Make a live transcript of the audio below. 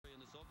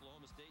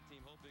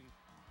hoping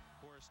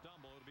for a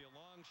stumble. It'll be a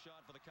long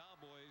shot for the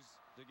Cowboys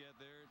to get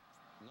there.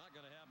 Not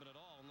going to happen at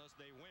all unless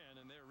they win,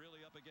 and they're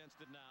really up against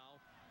it now.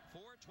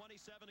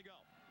 4:27 to go.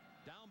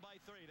 Down by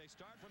 3. They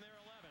start from their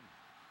 11.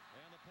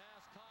 And the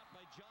pass caught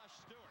by Josh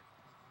Stewart.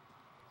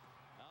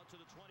 Out to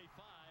the 25,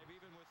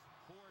 even with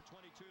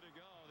 4:22 to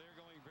go. They're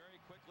going very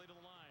quickly to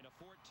the line. A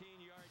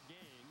 14-yard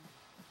gain.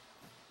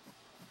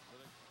 For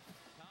the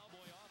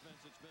Cowboy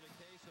offense, it's been a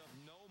case of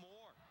no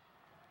more.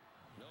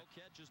 No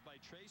catches by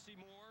Tracy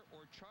Moore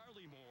or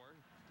Charlie Moore.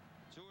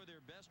 Two of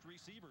their best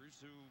receivers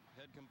who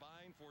had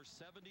combined for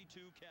 72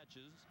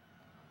 catches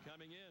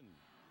coming in.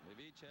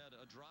 They've each had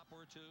a drop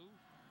or two.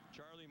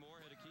 Charlie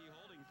Moore had a key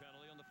holding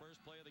penalty on the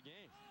first play of the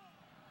game.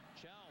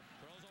 Chelf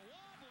throws a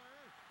wobbler,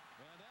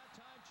 and that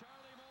time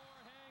Charlie Moore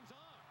hangs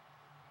on.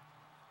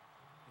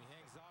 He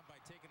hangs on by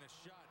taking a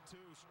shot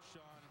too,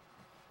 Sean.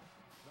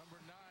 Number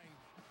 9,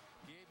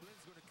 Gabe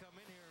Lynn's going to come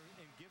in here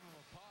and give him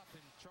a pop,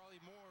 and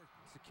Charlie Moore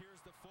secures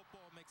the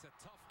football, makes a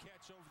tough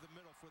catch over the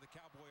middle for the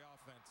Cowboy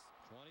offense.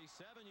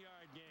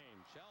 27-yard gain.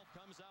 Chelf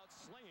comes out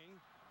slinging.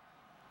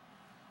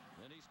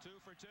 And he's 2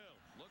 for 2.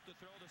 Look to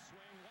throw the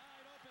swing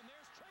wide open.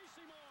 There's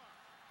Tracy Moore.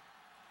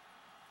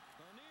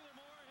 Well, neither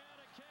Moore had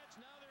a catch.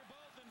 Now they're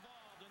both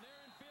involved, and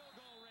they're in field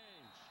goal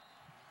range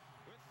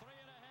with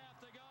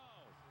 3.5 to go.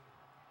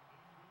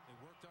 They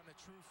worked on a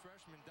true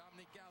freshman,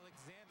 Dominique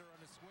Alexander,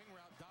 on the swing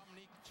route.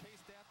 Dominique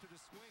chased after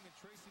the swing, and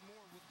Tracy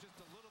Moore, with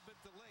just a little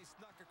bit delay,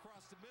 snuck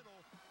across the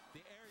middle,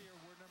 the area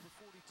where number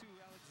 42,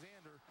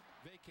 Alexander,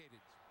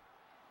 vacated.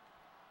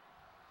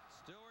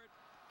 Stewart,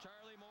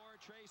 Charlie Moore,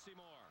 Tracy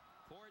Moore.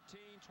 14,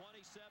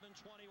 27,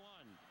 21.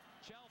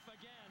 Chelf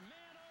again.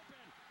 Man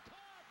open.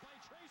 Caught by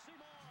Tracy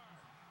Moore.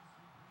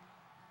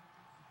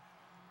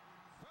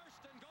 First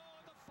and goal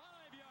at the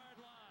 5-yard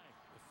line.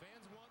 The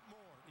fans want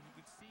more, and you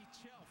can see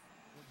Chelf.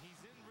 When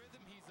he's in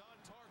rhythm, he's on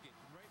target.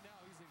 Right now,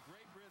 he's in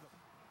great rhythm.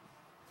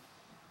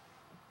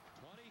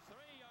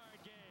 23-yard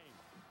gain.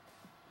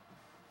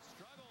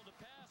 Struggled to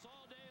pass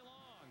all day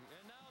long,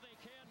 and now they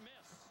can't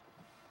miss.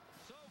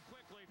 So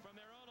quickly from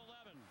their own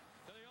 11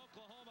 to the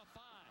Oklahoma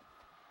 5.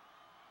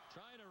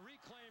 Trying to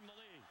reclaim the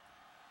lead.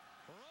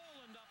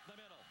 Roland up the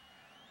middle.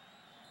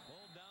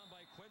 Pulled down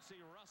by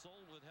Quincy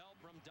Russell with help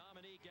from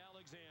Dominique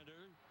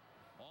Alexander.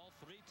 All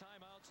 3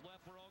 timeouts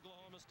left for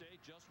Oklahoma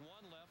State. Just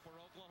 1 left for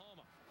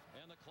Oklahoma.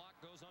 And the clock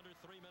goes under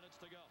 3 minutes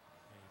to go.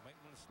 Yeah, you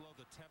might want to slow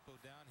the tempo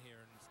down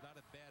here, and it's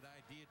not a bad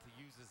idea to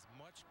use as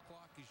much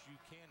clock as you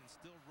can and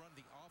still run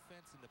the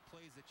offense and the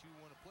plays that you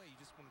want to play. You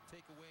just want to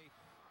take away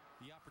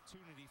the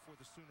opportunity for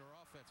the Sooner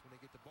offense when they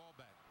get the ball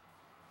back.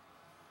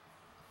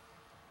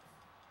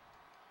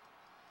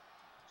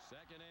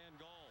 Second and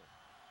goal.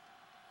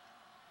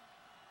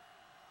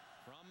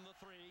 From the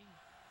 3.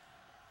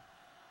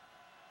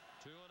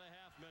 2.5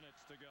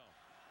 minutes to go.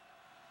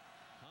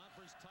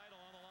 Conference title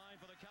on the line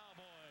for the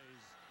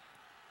Cowboys.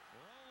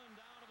 Rolling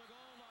down to the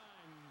goal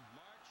line.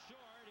 Marked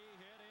short. He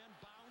hit and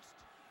bounced.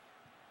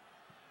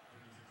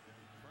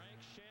 Frank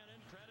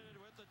Shannon credited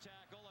with the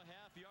tackle, a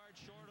half-yard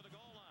short of the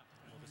goal line.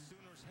 Well, the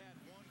Sooners had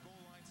 1 goal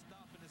line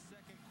stop in the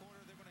second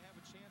quarter. They're going to have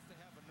a chance to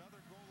have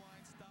another goal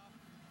line stop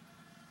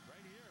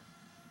right here.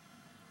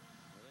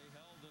 Well, they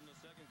held in the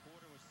second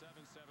quarter with 7-7.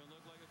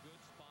 Looked like a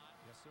good spot.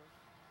 Yes, sir.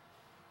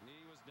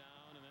 Knee was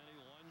down, and then he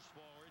lunged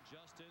forward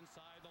just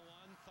inside the 1.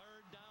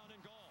 3rd down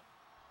and goal.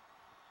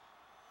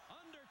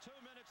 Under 2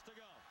 minutes to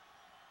go.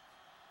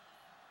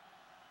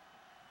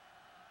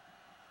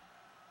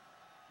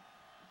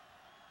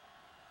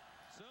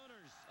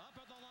 Sooners up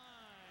at the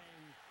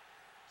line.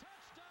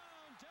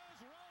 Touchdown, Des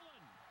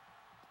Roland.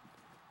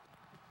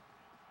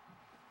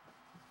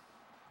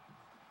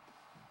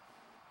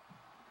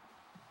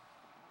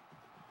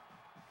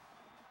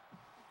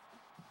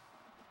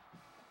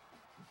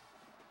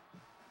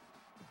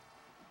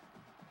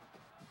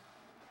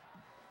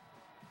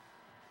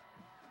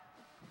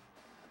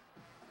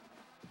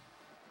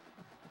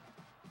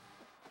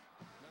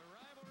 The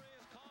rivalry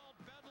is called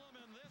Bedlam,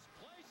 and this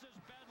place is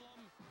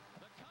Bedlam.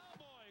 The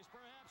Cowboys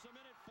perhaps a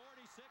minute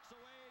 46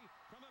 away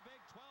from a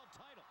Big 12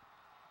 title.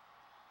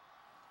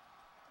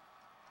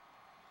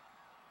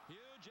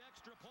 Huge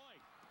extra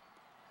point.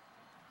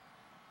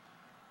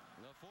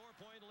 The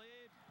 4-point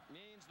lead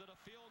means that a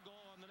field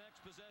goal on the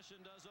next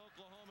possession does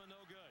Oklahoma no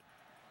good.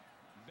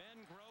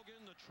 Ben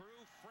Grogan, the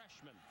true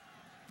freshman,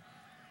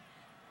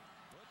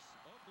 puts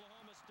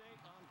Oklahoma State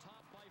on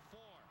top by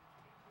 4.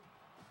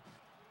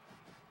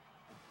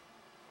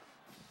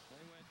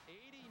 They went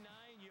 89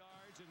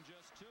 yards in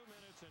just 2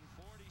 minutes and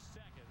 40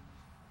 seconds.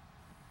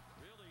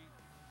 Really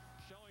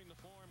showing the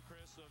form,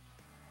 Chris, of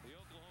the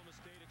Oklahoma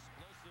State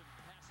explosive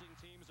passing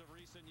teams of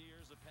recent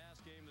years. A pass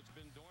game that's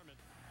been dormant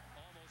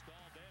almost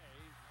all day.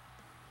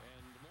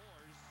 And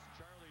Moore's,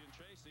 Charlie and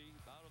Tracy,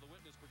 out of the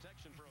witness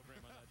protection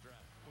program on that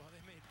drive. Well,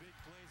 they made big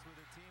plays with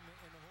their team,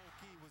 and the whole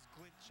key was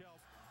Clint Chelf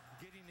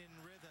getting in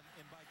rhythm,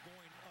 and by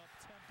going up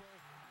tempo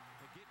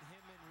and getting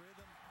him in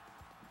rhythm,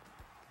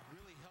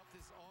 really helped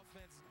this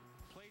offense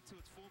play to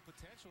its full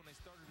potential, and they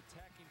started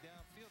attacking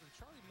downfield. And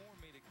Charlie Moore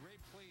made a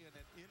great play in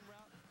that in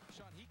route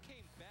shot. He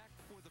came back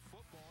for the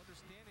football,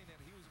 understanding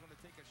that he was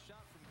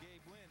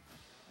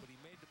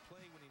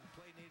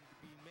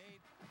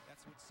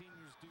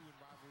receivers do in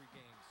rivalry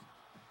games.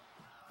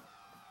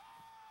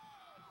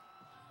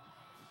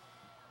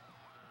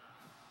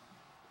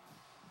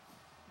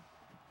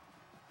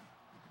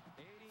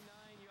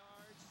 89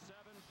 yards,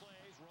 7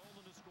 plays.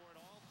 Rowland has scored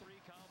all 3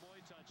 Cowboy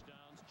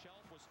touchdowns.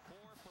 Chelf was 4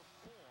 for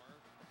 4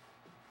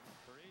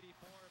 for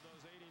 84 of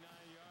those 89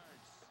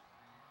 yards.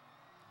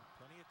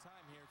 Plenty of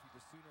time here if you're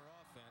the Sooner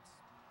offense.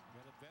 You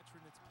got a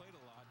veteran that's played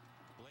a lot.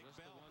 Blake Just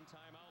Bell. the 1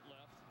 timeout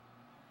left.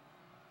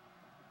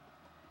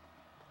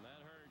 That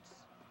hurts.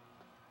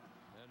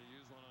 Had to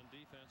use one on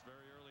defense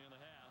very early in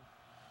the half.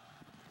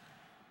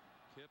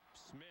 Kip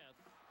Smith.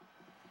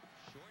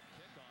 Short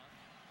kickoff.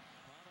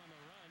 Caught on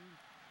the run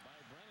by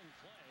Brennan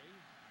Clay.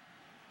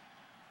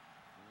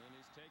 And then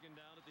he's taken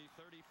down at the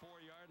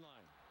 34-yard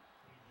line.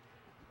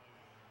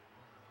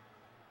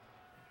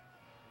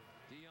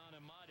 Dion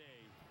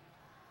Amade,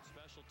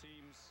 special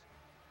teams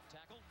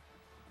tackle.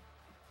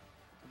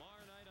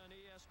 Tomorrow night on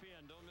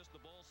ESPN, don't miss the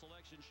bowl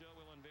selection show.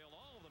 We'll unveil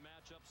all of the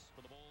matchups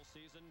for the bowl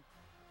season.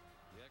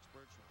 The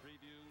experts will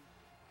preview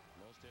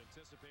most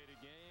anticipated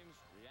games,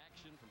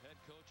 reaction from head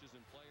coaches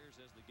and players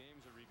as the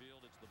games are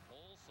revealed. It's the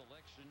bowl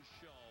selection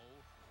show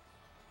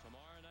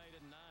tomorrow night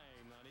at 9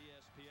 on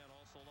ESPN,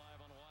 also live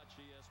on Watch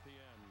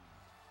ESPN.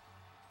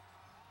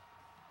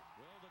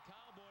 Will the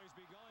Cowboys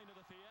be going to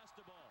the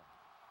Fiesta Bowl?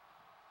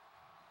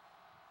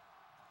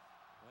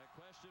 That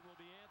question will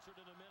be answered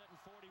in 1 minute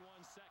and 41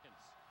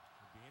 seconds.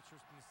 It'll be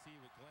interesting to see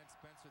what Glenn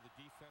Spencer, the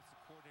defensive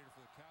coordinator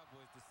for the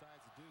Cowboys,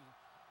 decides to do.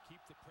 Keep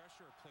the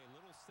pressure or play a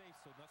little safe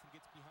so nothing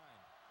gets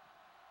behind.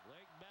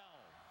 Blake Bell.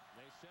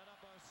 They set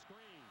up a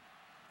screen.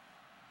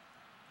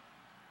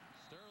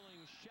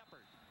 Sterling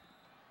Shepard.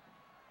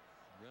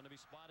 Going to be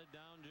spotted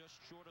down just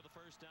short of the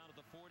first down at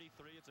the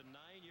 43. It's a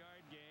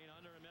 9-yard gain,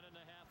 under 1.5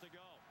 minutes to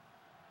go.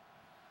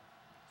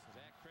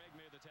 Zach Craig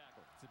made the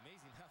tackle. It's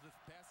amazing how this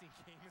passing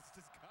game has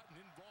just gotten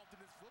involved in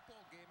this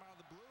football game out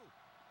of the blue.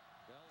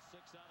 Bell 6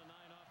 out of 9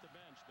 off the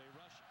bench. They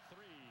rush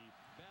 3.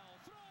 Bell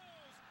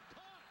throws.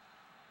 Caught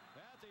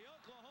at the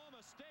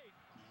Oklahoma State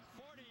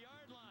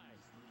 40-yard line.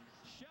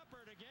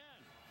 Shepard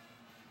again.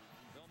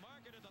 They'll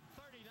mark it at the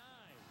 39.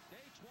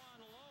 Daquan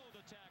Lowe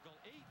the tackle.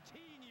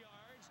 18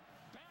 yards.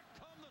 Back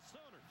come the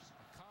Sooners.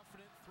 A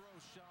confident throw,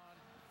 Sean.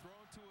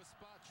 Thrown to a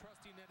spot,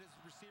 trusting that his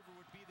receiver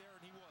would be there,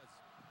 and he was.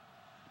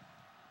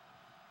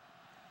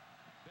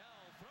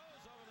 Bell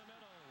throws over the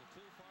middle.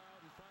 Too far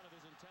out in front of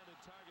his intended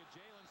target,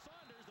 Jalen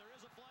Saunders. There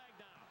is a flag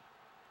down.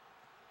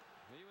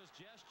 He was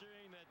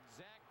gesturing that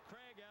Zach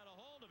Craig had a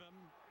hold of him,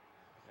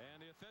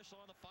 and the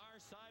official on the far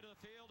side of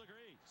the field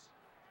agrees.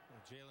 Well,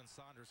 Jalen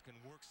Saunders can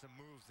work some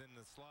moves in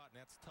the slot, and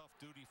that's tough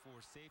duty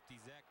for safety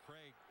Zach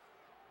Craig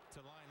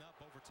to line up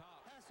over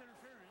top. Pass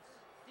interference,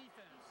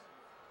 defense,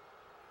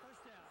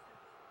 first down.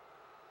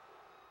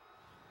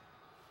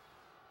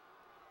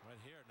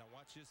 Right here. Now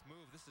watch this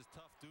move. This is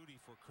tough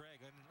duty for Craig.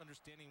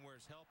 Understanding where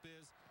his help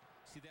is.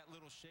 See that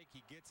little shake?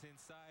 He gets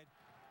inside,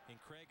 and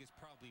Craig is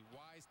probably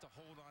wise to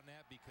hold on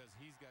that because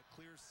he's got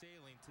clear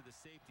sailing to the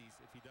safeties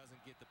if he doesn't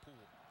get the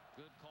pool.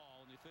 Good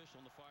call, and the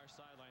official on the far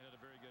sideline had a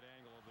very good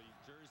angle of the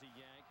jersey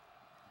yank.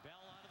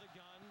 Bell out of the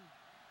gun.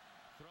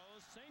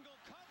 Throws single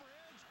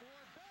coverage for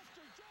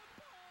Bester. Jump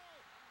ball!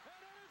 And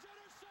it is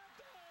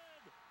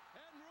intercepted!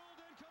 And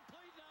ruled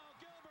incomplete now.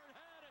 Gilbert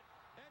had it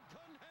and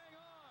couldn't hang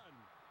on.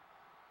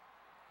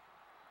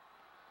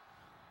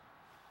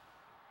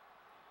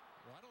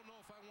 Well, I don't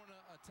know if I want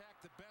to attack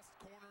the best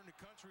corner in the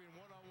country in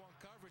one-on-one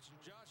coverage, and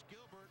Josh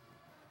Gilbert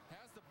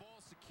has the ball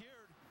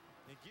secured,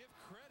 and give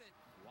credit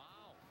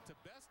to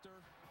Bester.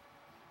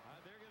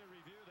 They're going to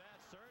review that,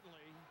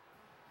 certainly.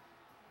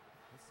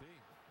 Let's see.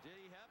 Did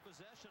he have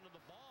possession of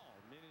the ball?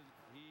 I mean,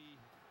 he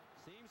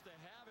seems to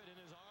have it in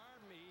his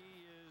arm.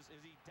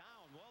 Is he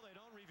down? Well, they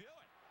don't review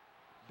it.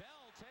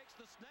 Bell takes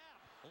the snap,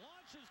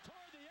 launches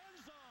toward the end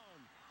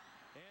zone,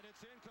 and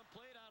it's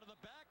incomplete out of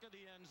the back of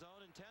the end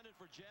zone, intended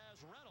for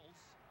Jazz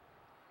Reynolds.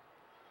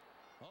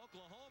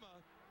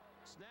 Oklahoma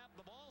snapped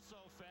the ball so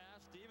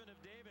fast, even if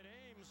David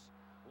Ames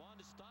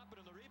wanted to stop it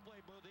in the replay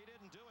booth, he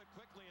didn't do it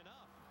quickly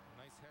enough.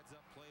 Nice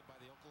heads-up play by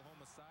the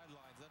Oklahoma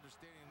sidelines,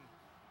 understanding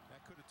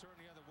that could have turned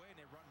the other way, and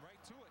they run right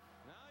to it.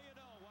 Now you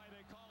know why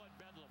they call it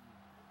Bedlam.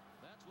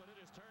 That's what it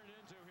has turned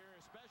into here,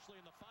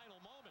 especially in the final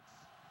moments.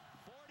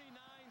 49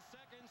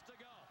 seconds to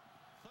go.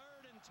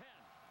 3rd and 10.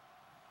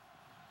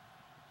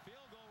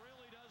 Field goal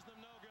really does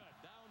them no good.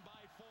 Down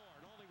by 4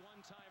 and only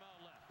 1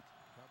 timeout left.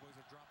 Cowboys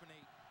are dropping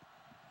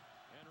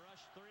 8. And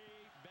rush 3.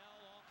 Bell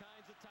all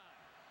kinds of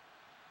time.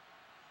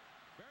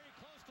 Very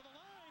close to the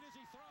line as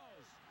he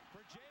throws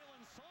for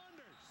Jalen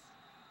Saunders,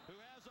 who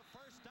has a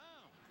first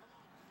down.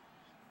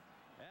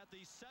 At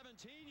the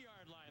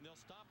 17-yard line, they'll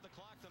stop the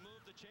clock to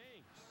move the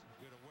chains.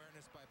 Good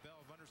awareness by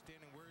Bell of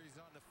understanding where he's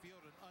on the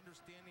field and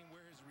understanding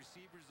where his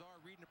receivers are,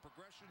 reading the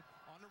progression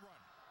on the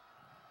run.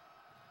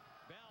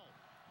 Bell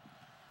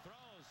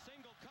throws,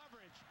 single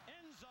coverage,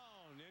 end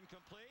zone,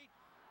 incomplete.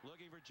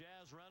 Looking for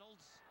Jazz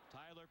Reynolds.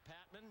 Tyler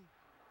Patman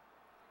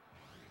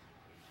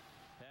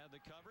had the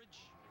coverage.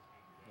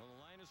 Well,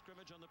 the line of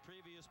scrimmage on the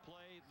previous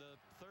play, the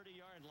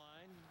 30-yard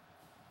line.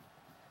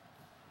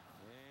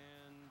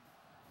 And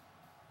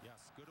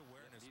Yes, good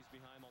awareness. He's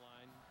behind the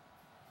line.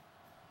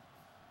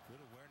 Good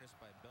awareness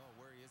by Bell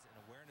where he is, and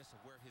awareness of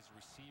where his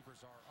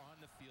receivers are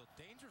on the field.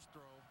 Dangerous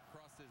throw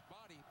across his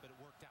body, but it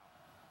worked out.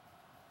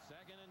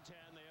 2nd and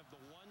 10. They have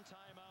the 1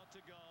 timeout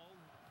to go.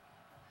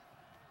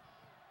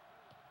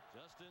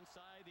 Just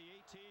inside the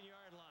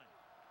 18-yard line.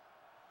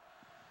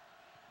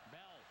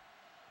 Bell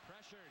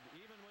pressured,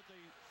 even with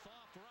the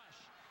soft rush.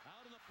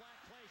 Out in the flat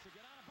place to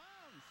get out of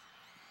bounds.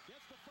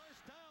 Gets the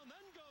first down,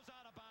 then goes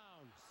out of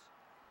bounds.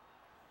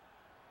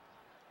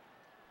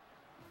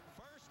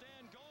 1st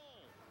and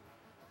goal.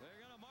 They're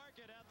going to mark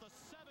it at the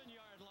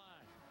 7-yard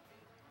line.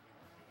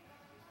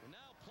 And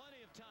now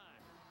plenty of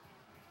time.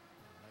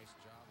 Nice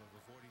job of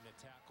avoiding the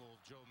tackle.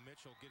 Joe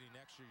Mitchell getting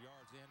extra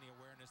yards and the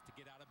awareness to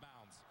get out of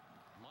bounds.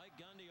 Mike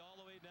Gundy all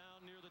the way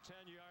down near the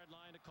 10-yard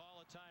line to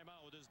call a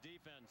timeout with his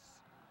defense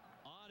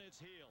on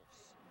its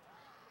heels.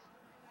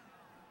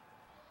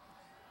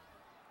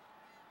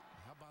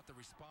 How about the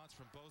response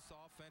from both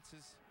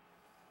offenses?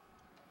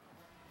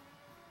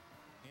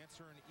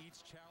 Answering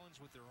each challenge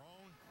with their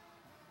own.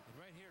 And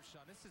right here,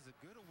 Sean, this is a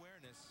good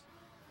awareness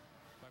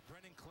by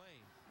Brennan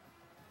Clay.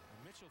 And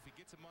Mitchell, if he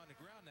gets him on the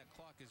ground, that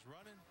clock is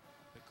running.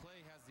 But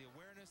Clay has the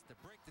awareness to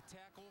break the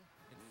tackle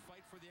and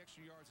fight for the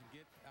extra yards and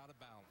get out of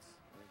bounds.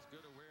 It's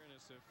good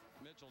awareness if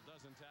Mitchell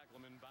doesn't tackle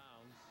him in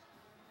bounds.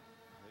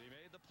 But he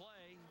made the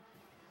play.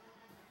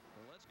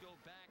 And let's go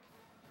back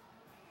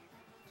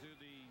to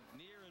the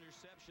near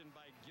interception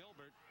by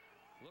Gilbert.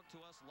 Looked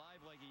to us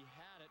live like he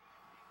had it.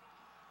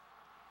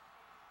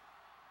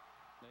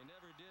 They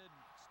never did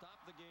stop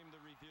the game to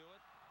review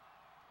it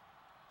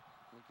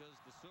because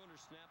the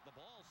Sooners snapped the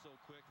ball so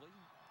quickly.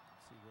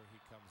 See where he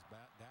comes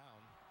back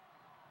down.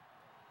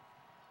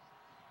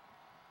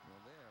 Well,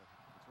 there.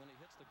 It's when he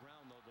hits the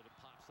ground, though, that it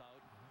pops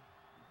out.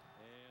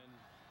 And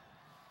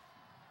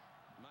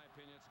in my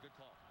opinion, it's a good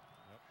call.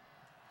 Yep.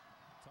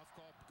 Tough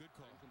call, good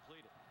call. And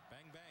complete it.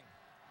 Bang, bang.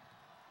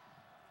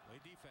 Play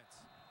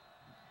defense.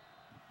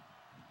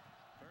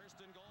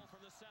 1st and goal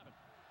from the 7.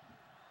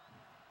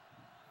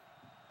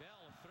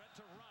 Bell, a threat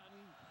to run,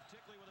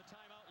 particularly with a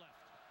timeout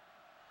left.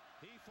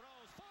 He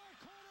throws, far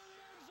corner of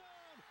the end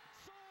zone.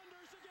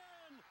 Saunders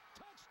again.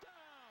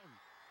 Touchdown.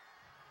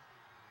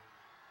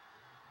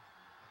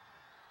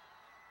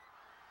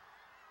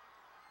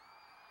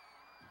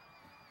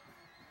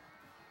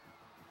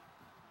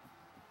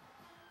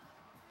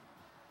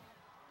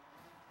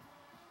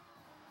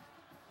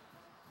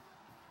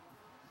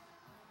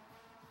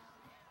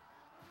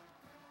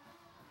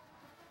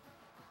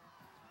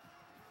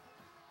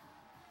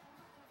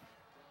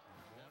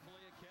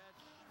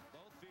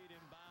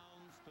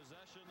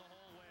 Possession the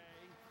whole way.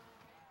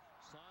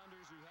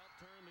 Saunders, who helped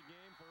turn the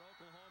game for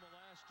Oklahoma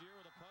last year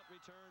with a punt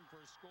return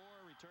for a score,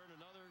 returned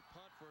another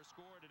punt for a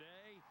score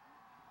today,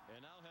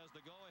 and now has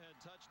the go-ahead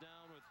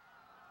touchdown with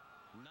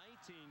 19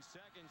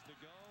 seconds to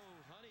go.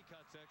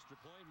 Honeycutt's extra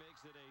point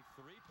makes it a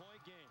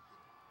 3-point game.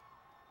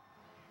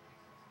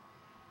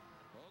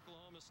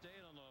 Oklahoma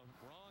State on the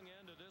wrong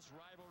end of this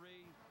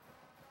rivalry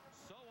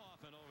so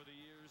often over the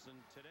years, and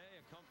today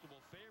a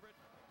comfortable favorite.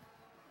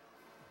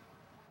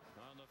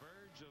 On the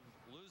verge of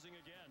losing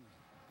again.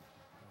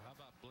 Well, how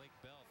about Blake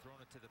Bell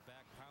throwing it to the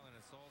back pylon?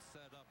 It's all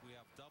set up. We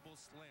have double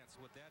slants.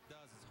 What that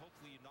does is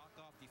hopefully you knock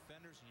off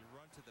defenders and you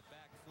run to the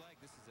back flag.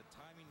 This is a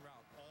timing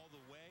route all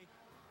the way.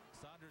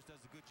 Saunders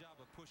does a good job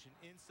of pushing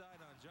inside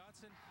on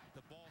Johnson.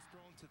 The ball's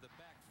thrown to the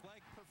back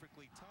flag,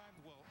 perfectly timed,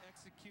 well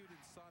executed.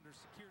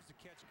 Saunders secures the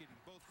catch, getting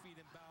both feet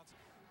in bounds.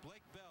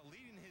 Blake Bell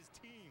leading his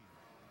team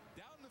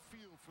down the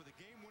field for the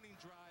game-winning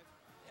drive,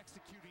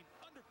 executing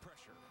under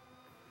pressure.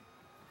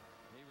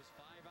 He was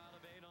 5 out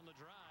of 8 on the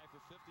drive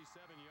for 57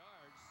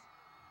 yards.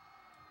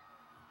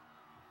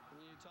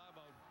 When you talk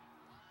about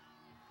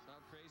how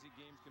crazy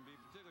games can be,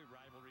 particularly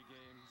rivalry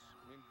games,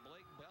 I mean,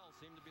 Blake Bell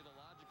seemed to be the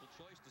logical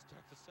choice to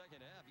start the second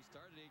half. He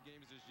started 8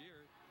 games this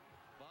year.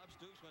 Bob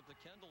Stoops went to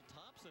Kendall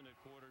Thompson at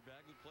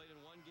quarterback, who played in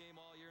 1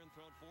 game all year and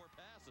thrown 4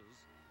 passes.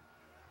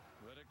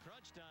 But at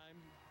crunch time,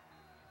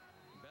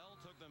 Bell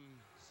took them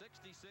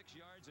 66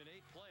 yards in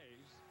 8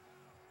 plays.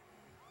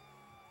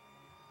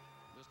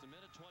 Just a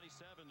minute 27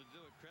 to do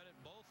it. Credit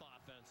both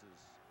offenses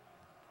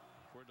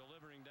for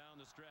delivering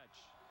down the stretch.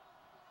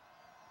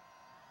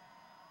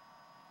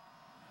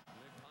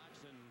 Nick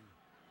Hodgson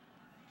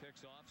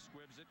kicks off,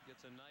 squibs it,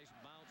 gets a nice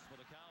bounce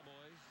for the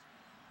Cowboys.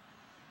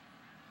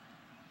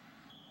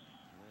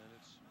 And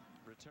it's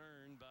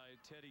returned by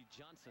Teddy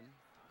Johnson.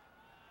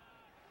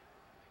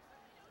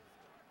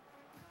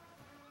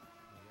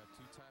 You have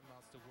 2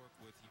 timeouts to work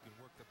with. You can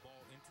work the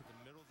ball into the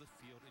middle of the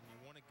field, and you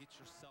want to get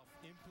yourself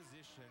in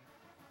position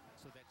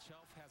so that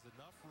Chelf has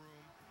enough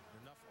room,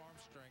 enough arm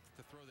strength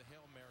to throw the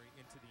Hail Mary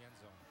into the end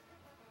zone.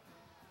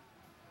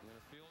 And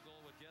a field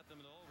goal would get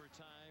them into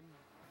overtime.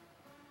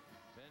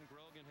 Ben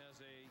Grogan has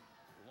a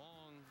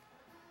long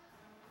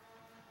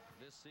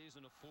this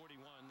season of 41.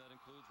 That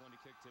includes one he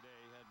kicked today.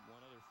 He had one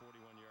other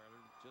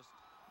 41-yarder. Just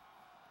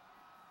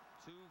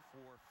 2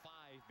 for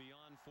 5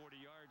 beyond 40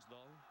 yards,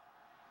 though.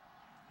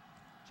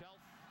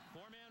 Chelf,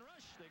 4-man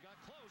rush. They got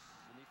close,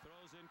 and he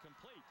throws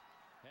incomplete.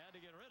 Had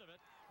to get rid of it.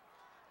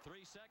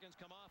 3 seconds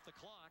come off the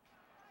clock.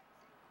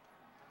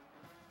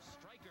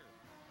 Striker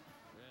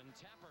and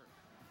Tapper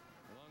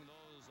among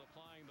those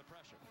applying the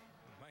pressure.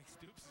 Mike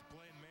Stoops is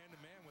playing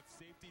man-to-man with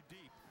safety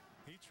deep.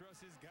 He trusts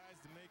his guys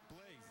to make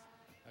plays.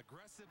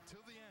 Aggressive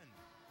till the end.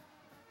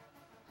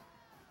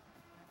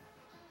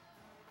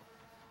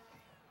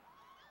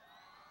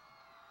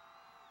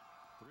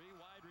 Three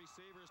wide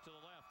receivers to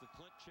the left of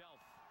Clint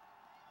Shelf.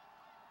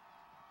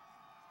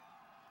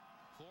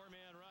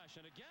 Four-man rush,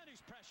 and again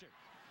he's pressured.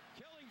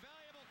 Killing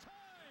valuable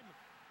time.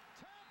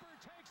 Tapper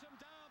takes him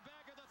down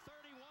back at the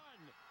 31.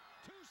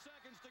 2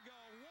 seconds to go.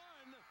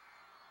 One.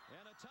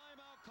 And a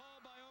timeout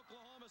called by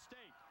Oklahoma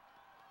State.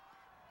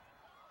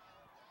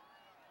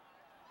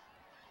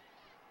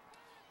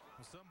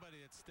 Well,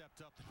 somebody that stepped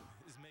up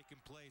is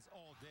making plays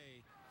all day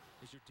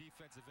is your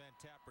defensive end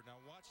Tapper. Now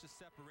watch the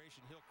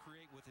separation he'll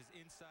create with his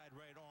inside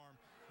right arm,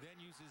 then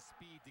use his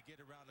speed to get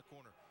around the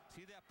corner.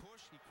 See that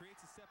push? He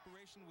creates a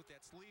separation with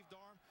that sleeved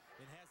arm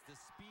and has the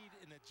speed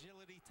and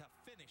agility to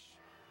finish.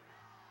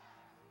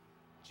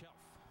 Shelf.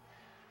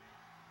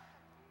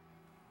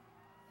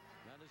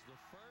 That is the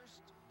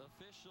first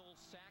official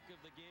sack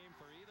of the game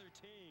for either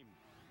team.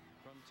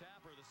 From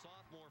Tapper, the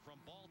sophomore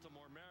from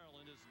Baltimore,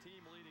 Maryland, his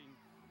team leading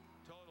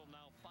total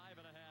now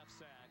 5.5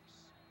 sacks.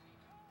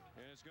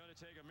 And it's going to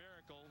take a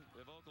miracle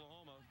if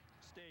Oklahoma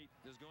State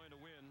is going to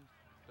win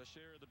a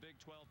share of the Big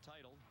 12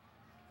 title.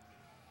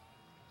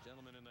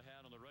 Gentleman in the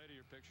hat on the right of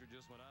your picture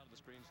just went out of the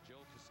screens. Joe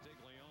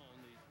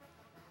Castiglione,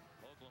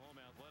 the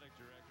Oklahoma athletic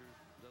director,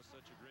 does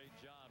such a great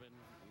job. And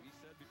we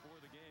said before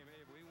the game,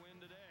 hey, if we win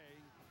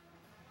today,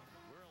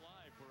 we're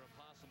alive for a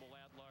possible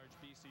at-large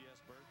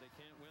BCS berth. They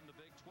can't win the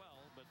Big 12,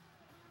 but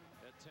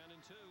at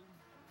 10-2,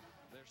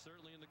 they're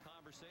certainly in the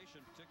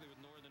conversation, particularly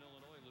with Northern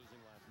Illinois losing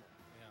last month.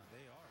 Yeah,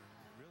 they are.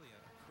 Really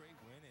a great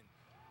win and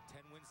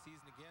 10-win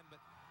season again,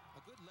 but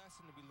a good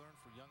lesson to be learned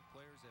for young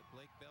players at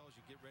Blake Bell as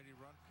you get ready to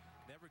run.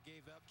 Never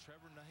gave up.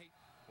 Trevor Knight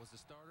was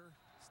the starter,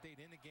 stayed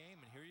in the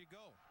game, and here you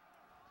go.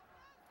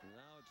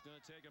 Now it's going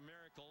to take a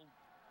miracle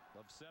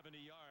of 70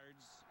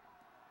 yards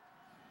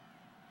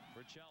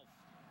for Chelf.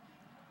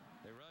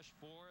 They rush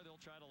 4. They'll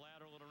try to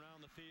lateral it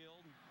around the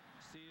field.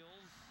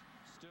 Seals,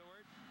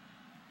 Stewart,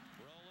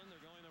 rolling.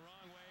 They're going the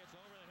wrong way. It's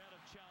over the head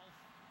of Chelf.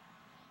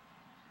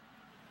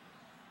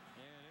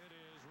 And it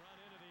is run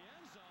into the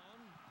end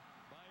zone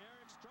by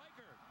Eric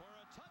Striker for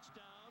a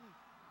touchdown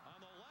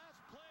on the last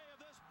play of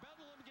this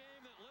Bedlam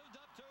game that lived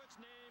up to its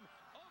name.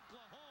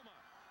 Oklahoma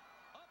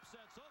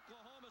upsets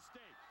Oklahoma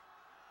State.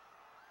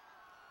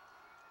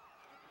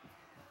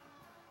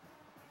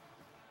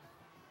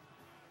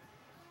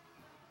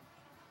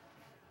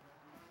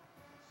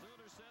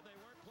 Sooners said they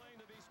weren't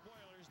playing to be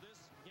spoilers. This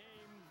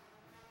game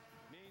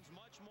means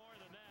much more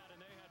than that,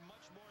 and they had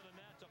much more than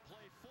that to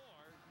play for.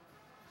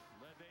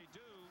 But they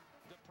do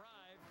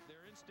deprive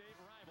their in-state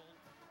rival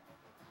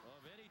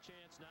of any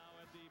chance now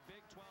at the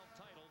Big 12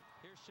 title.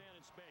 Here's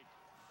Shannon Spake.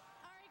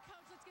 All right,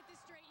 Coach, let's get this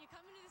straight. You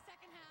come into the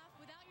second half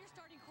without your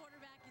starting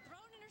quarterback. You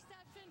throw an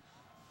interception.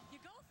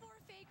 You go for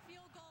a fake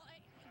field goal.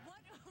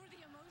 What were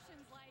the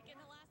emotions like in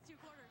the last 2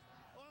 quarters?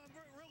 Well, I'm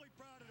really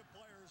proud of the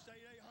players.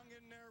 They hung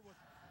in there with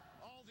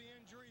all the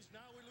injuries.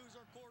 Now we lose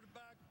our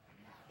quarterback.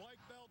 Blake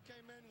Bell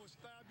came in, was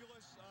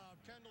fabulous.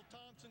 Kendall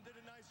Thompson did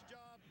a nice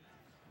job.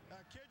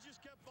 Kids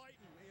just kept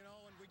fighting, you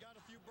know, and we got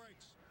a few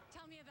breaks.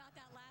 Tell me about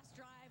that last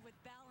drive with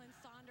Bell and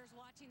Saunders,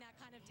 watching that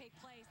kind of take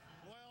place.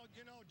 Well,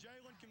 you know,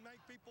 Jalen can make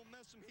people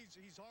miss him.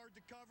 He's hard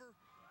to cover,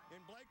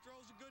 and Blake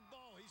throws a good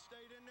ball. He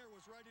stayed in there,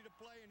 was ready to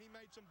play, and he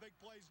made some big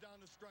plays down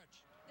the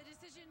stretch. The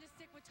decision to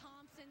stick with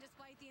Thompson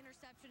despite the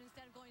interception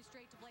instead of going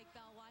straight to Blake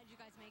Bell, why did you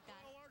guys make that?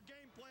 Well, our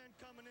game plan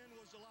coming in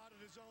was a lot of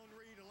the zone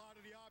read, a lot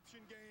of the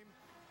option game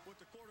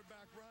with the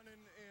quarterback running,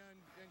 and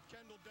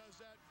Kendall does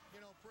that, you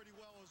know, pretty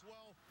well as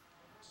well.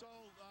 So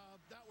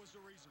that was the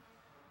reason.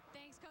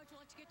 Thanks, Coach.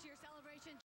 We'll let you get to your celebration.